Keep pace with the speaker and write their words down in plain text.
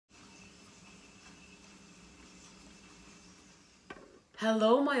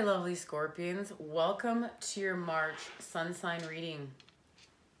Hello, my lovely Scorpions. Welcome to your March sun sign reading.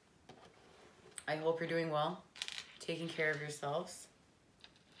 I hope you're doing well, taking care of yourselves.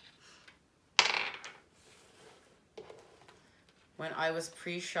 When I was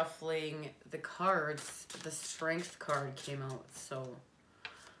pre-shuffling the cards, the Strength card came out, so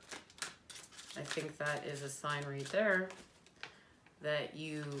I think that is a sign right there that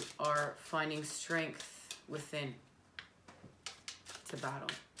you are finding strength within to battle.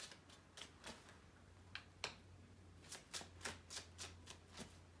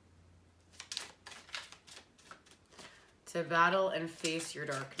 To battle and face your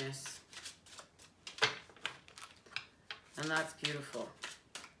darkness. And that's beautiful.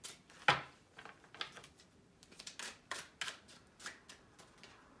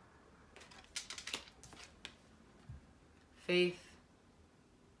 Faith.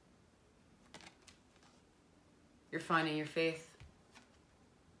 You're finding your faith.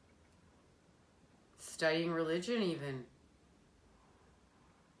 Studying religion even.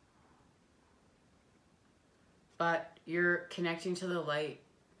 But you're connecting to the light.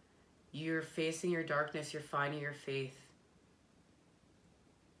 You're facing your darkness. You're finding your faith.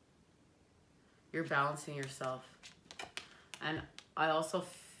 You're balancing yourself. And I also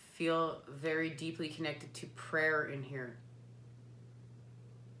feel very deeply connected to prayer in here.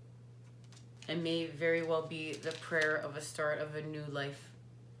 It may very well be the prayer of a start of a new life.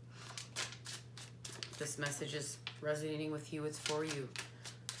 If this message is resonating with you, it's for you.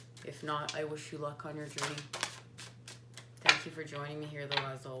 If not, I wish you luck on your journey. Thank you for joining me here, though,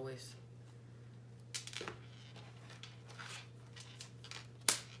 as always.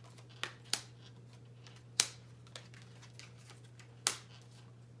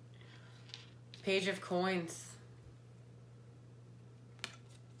 Page of Coins.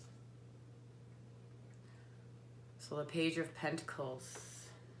 So the Page of Pentacles.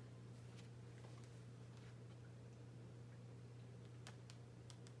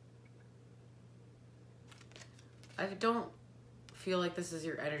 I don't feel like this is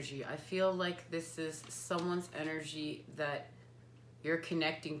your energy. I feel like this is someone's energy that you're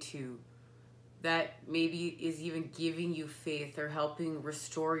connecting to, that maybe is even giving you faith or helping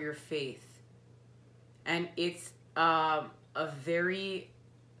restore your faith. And it's a very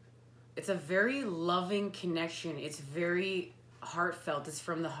loving connection. It's very heartfelt. It's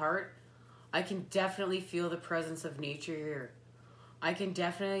from the heart. I can definitely feel the presence of nature here. I can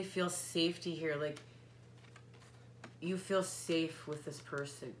definitely feel safety here. Like, you feel safe with this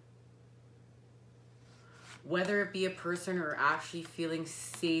person. Whether it be a person or actually feeling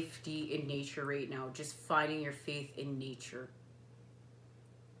safety in nature right now, just finding your faith in nature.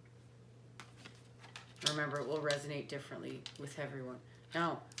 Remember, it will resonate differently with everyone.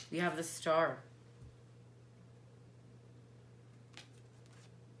 Now, we have the Star.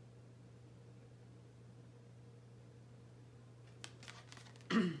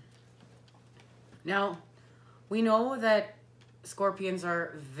 Now, we know that Scorpions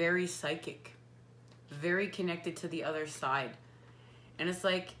are very psychic, very connected to the other side. And it's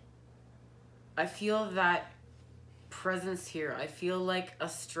like, I feel that presence here. I feel like a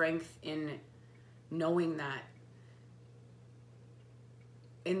strength in knowing that.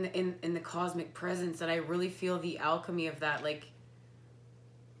 In the cosmic presence. And I really feel the alchemy of that. Like,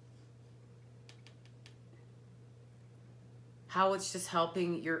 how it's just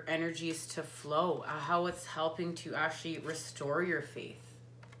helping your energies to flow, how it's helping to actually restore your faith.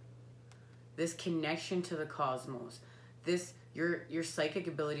 This connection to the cosmos, this your psychic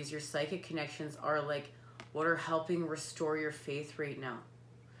abilities, your psychic connections are like what are helping restore your faith right now.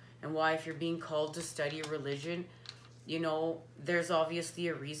 And why, if you're being called to study religion, you know, there's obviously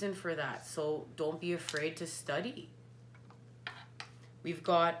a reason for that. So don't be afraid to study. We've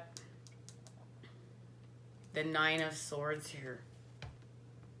got the Nine of Swords here.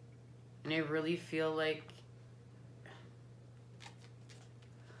 And I really feel like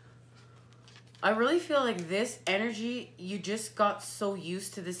this energy, you just got so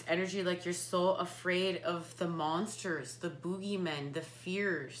used to this energy, like you're so afraid of the monsters, the boogeymen, the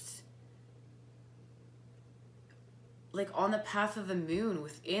fears. Like on the path of the moon,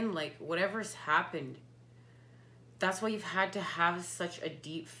 within like whatever's happened. That's why you've had to have such a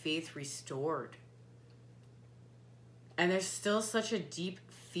deep faith restored. And there's still such a deep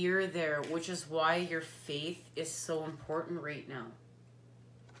fear there, which is why your faith is so important right now.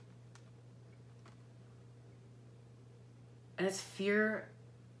 And it's fear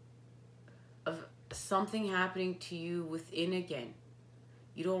of something happening to you within again.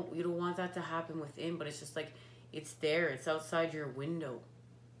 You don't want that to happen within, but it's just like, it's there. It's outside your window.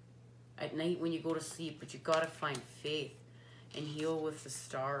 At night when you go to sleep, but you gotta find faith. and heal with the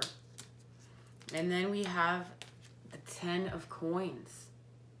star. And then we have the 10 of coins.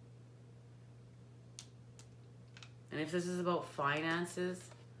 And if this is about finances,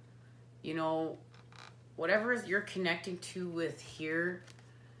 you know, whatever you're connecting to with here,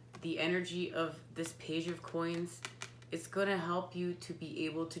 the energy of this page of coins, it's going to help you to be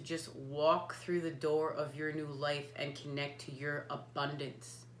able to just walk through the door of your new life and connect to your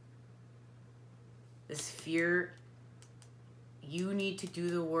abundance. This fear, you need to do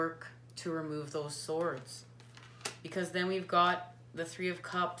the work to remove those swords. Because then we've got the 3 of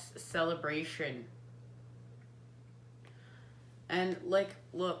Cups, celebration. And like,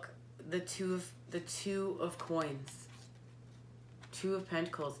 look, the two of coins, 2 of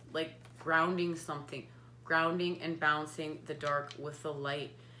Pentacles, like grounding something, grounding and balancing the dark with the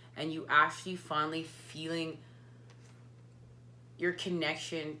light, and you actually finally feeling your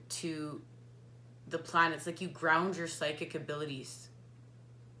connection to the planets, like you ground your psychic abilities,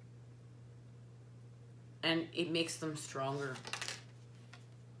 and it makes them stronger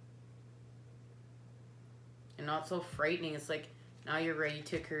and not so frightening. It's like, now you're ready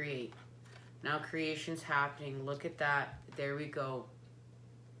to create. Now creation's happening. Look at that. There we go.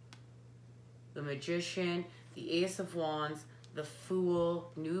 The Magician, the Ace of Wands, the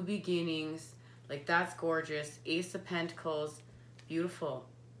Fool, new beginnings. Like, that's gorgeous. Ace of Pentacles. Beautiful.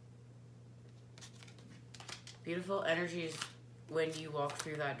 Beautiful energies when you walk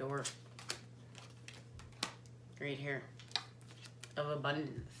through that door. Right here. Of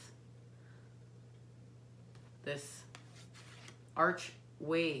abundance. This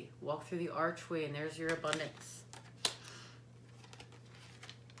archway. Walk through the archway and there's your abundance.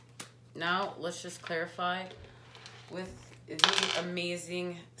 Now, let's just clarify with the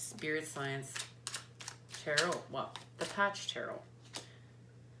amazing Spirit Science Tarot. Well, the Patch Tarot.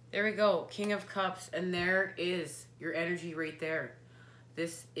 There we go. King of Cups. And there is your energy right there.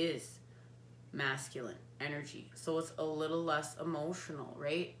 This is masculine energy. So it's a little less emotional,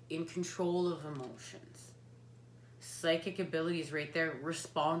 right? In control of emotions. Psychic abilities right there.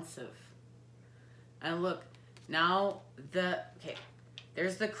 Responsive. And look, now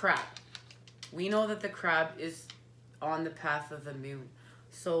there's the crab. We know that the crab is on the path of the moon.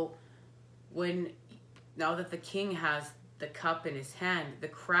 So now that the king has the cup in his hand, the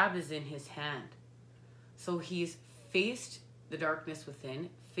crab is in his hand. So he's faced the darkness within,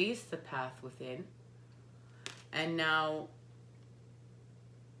 faced the path within, and now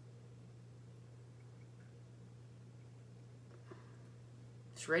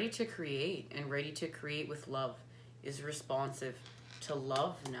it's ready to create, and ready to create with love, is responsive to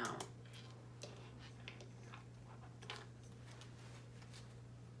love now.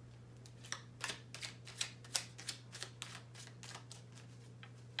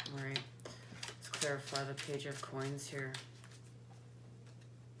 All right, let's clarify the Page of Coins here.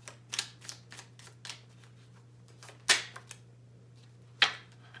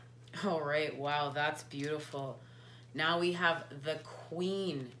 All right, wow, that's beautiful. Now we have the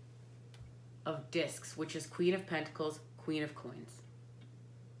Queen of Discs, which is Queen of Pentacles, Queen of Coins.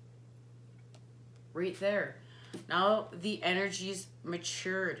 Right there. Now the energy's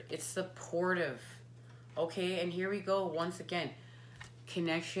matured. It's supportive. Okay, and here we go once again.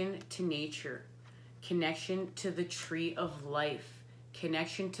 Connection to nature. Connection to the tree of life.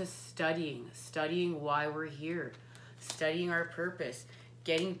 Connection to studying. Studying why we're here. Studying our purpose.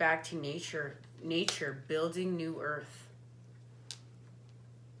 Getting back to nature. Nature. Building new earth.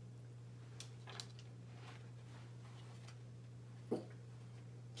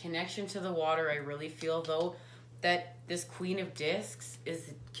 Connection to the water. I really feel, though, that this Queen of Discs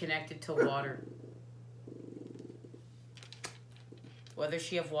is connected to water. Whether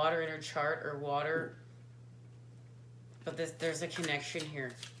she have water in her chart or water, but there's a connection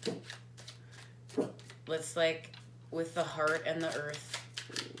here. Let's, like, with the heart and the earth.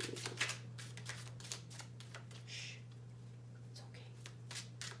 Shh. It's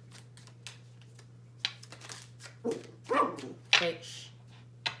okay. Hey, shh.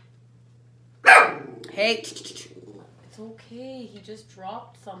 Hey, it's okay. He just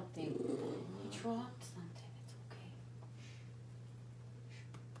dropped something. He dropped something. It's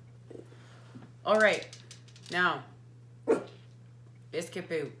okay. All right. Now, Biscuit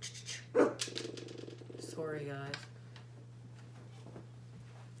Boo. Sorry, guys.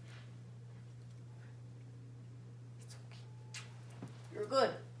 It's okay. You're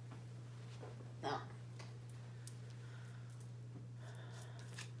good. Now.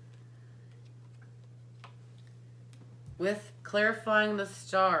 With clarifying the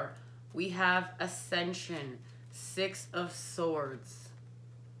star, we have Ascension, 6 of Swords.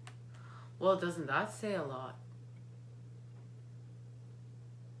 Well, doesn't that say a lot?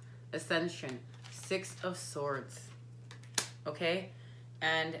 Ascension, Six of Swords. Okay?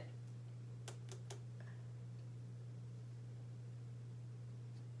 And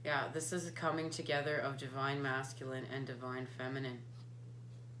yeah, this is a coming together of divine masculine and divine feminine.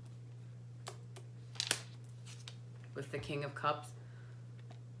 With the King of Cups,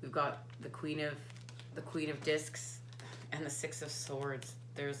 we've got the Queen of Discs and the Six of Swords.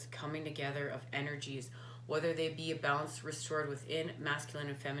 There's coming together of energies, whether they be a balance restored within masculine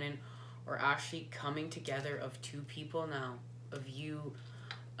and feminine, or actually coming together of two people now, of you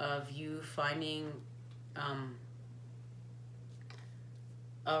finding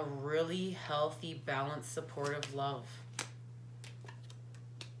a really healthy, balanced, supportive love.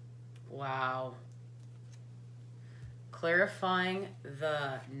 Wow. Clarifying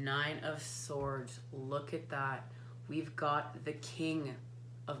the Nine of Swords. Look at that. We've got the King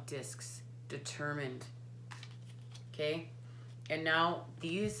of Discs, determined. Okay? And now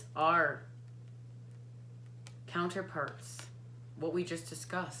these are counterparts. What we just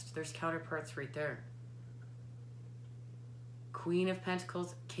discussed. There's counterparts right there. Queen of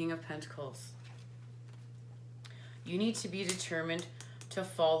Pentacles, King of Pentacles. You need to be determined to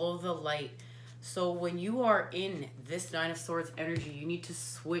follow the light. So when you are in this Nine of Swords energy, you need to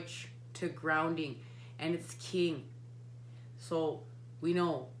switch to grounding, and it's King. So we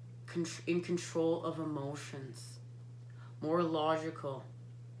know in control of emotions, more logical,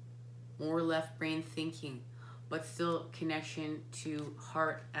 more left brain thinking, but still connection to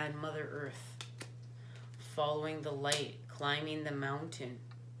heart and Mother Earth. Following the light, climbing the mountain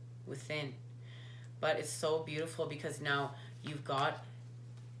within. But it's so beautiful because now you've got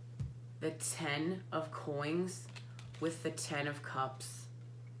the 10 of coins with the 10 of cups.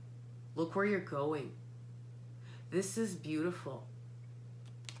 Look where you're going. This is beautiful.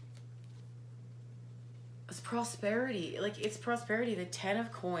 It's prosperity. Like, it's prosperity. The 10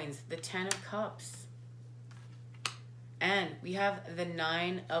 of coins, the 10 of cups. And we have the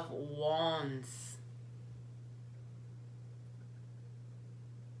 9 of wands.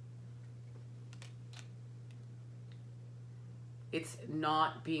 It's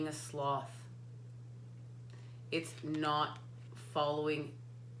not being a sloth. It's not following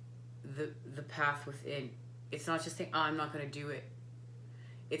the path within. It's not just saying, oh, I'm not going to do it.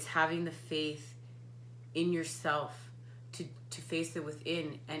 It's having the faith in yourself to face it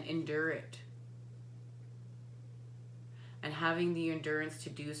within and endure it. And having the endurance to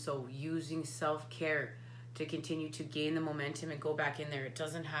do so, using self-care to continue to gain the momentum and go back in there. It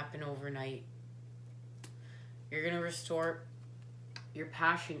doesn't happen overnight. You're going to restore your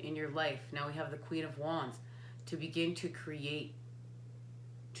passion in your life. Now we have the Queen of Wands to begin to create,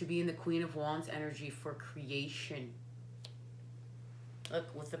 to be in the Queen of Wands energy for creation.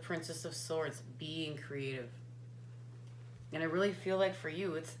 Look, with the Princess of Swords, being creative. And I really feel like for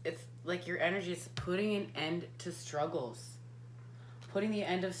you, it's like your energy is putting an end to struggles. Putting the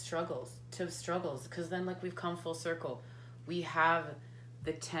end of struggles to struggles. Because then, like, we've come full circle. We have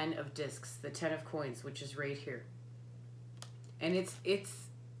the 10 of discs, the 10 of coins, which is right here. And it's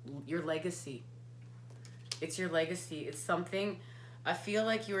your legacy. It's your legacy. It's something, I feel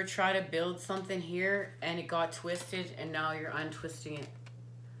like you were trying to build something here and it got twisted and now you're untwisting it.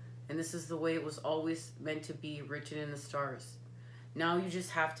 And this is the way it was always meant to be, written in the stars. Now you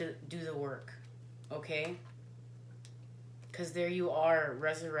just have to do the work, okay? Because there you are,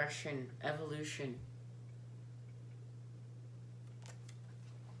 resurrection, evolution.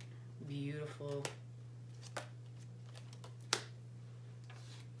 Beautiful.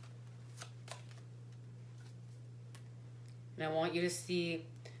 And I want you to see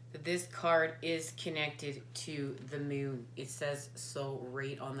that this card is connected to the moon. It says so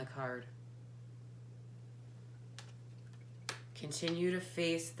right on the card. Continue to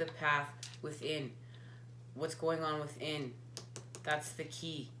face the path within. What's going on within? That's the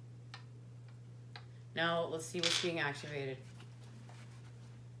key. Now let's see what's being activated.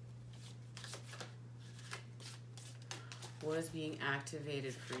 What is being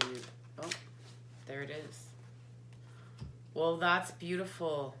activated for you? Oh, there it is. Well, that's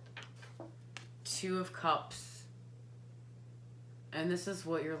beautiful. 2 of Cups. And this is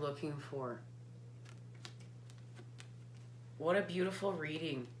what you're looking for. What a beautiful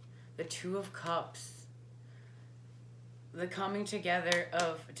reading. The 2 of Cups. The coming together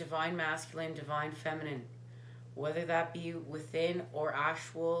of divine masculine, divine feminine. Whether that be within or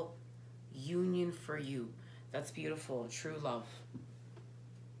actual union for you. That's beautiful. True love.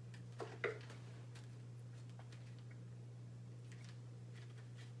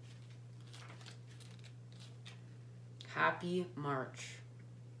 Happy March.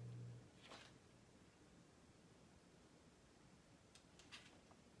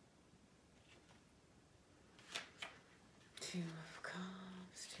 Two of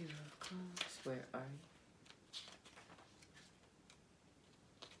Cups, Two of Cups. Where are you?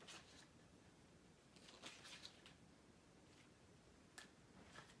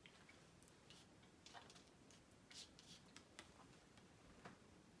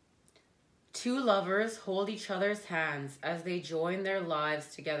 Two lovers hold each other's hands as they join their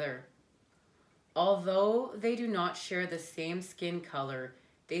lives together. Although they do not share the same skin color,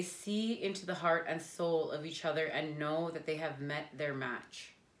 they see into the heart and soul of each other and know that they have met their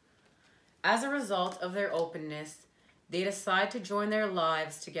match. As a result of their openness, they decide to join their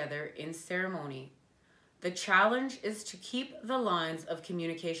lives together in ceremony. The challenge is to keep the lines of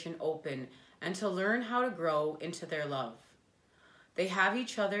communication open and to learn how to grow into their love. They have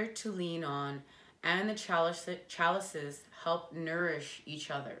each other to lean on, and the chalices help nourish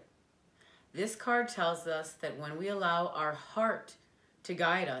each other. This card tells us that when we allow our heart to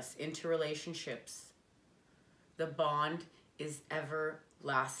guide us into relationships, the bond is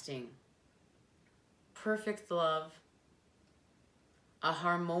everlasting. Perfect love, a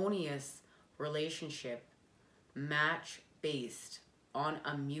harmonious relationship, match based on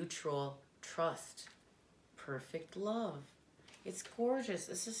a mutual trust. Perfect love. It's gorgeous.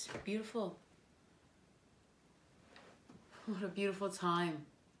 This is beautiful. What a beautiful time.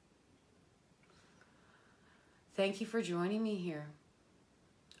 Thank you for joining me here.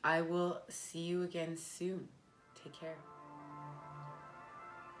 I will see you again soon. Take care.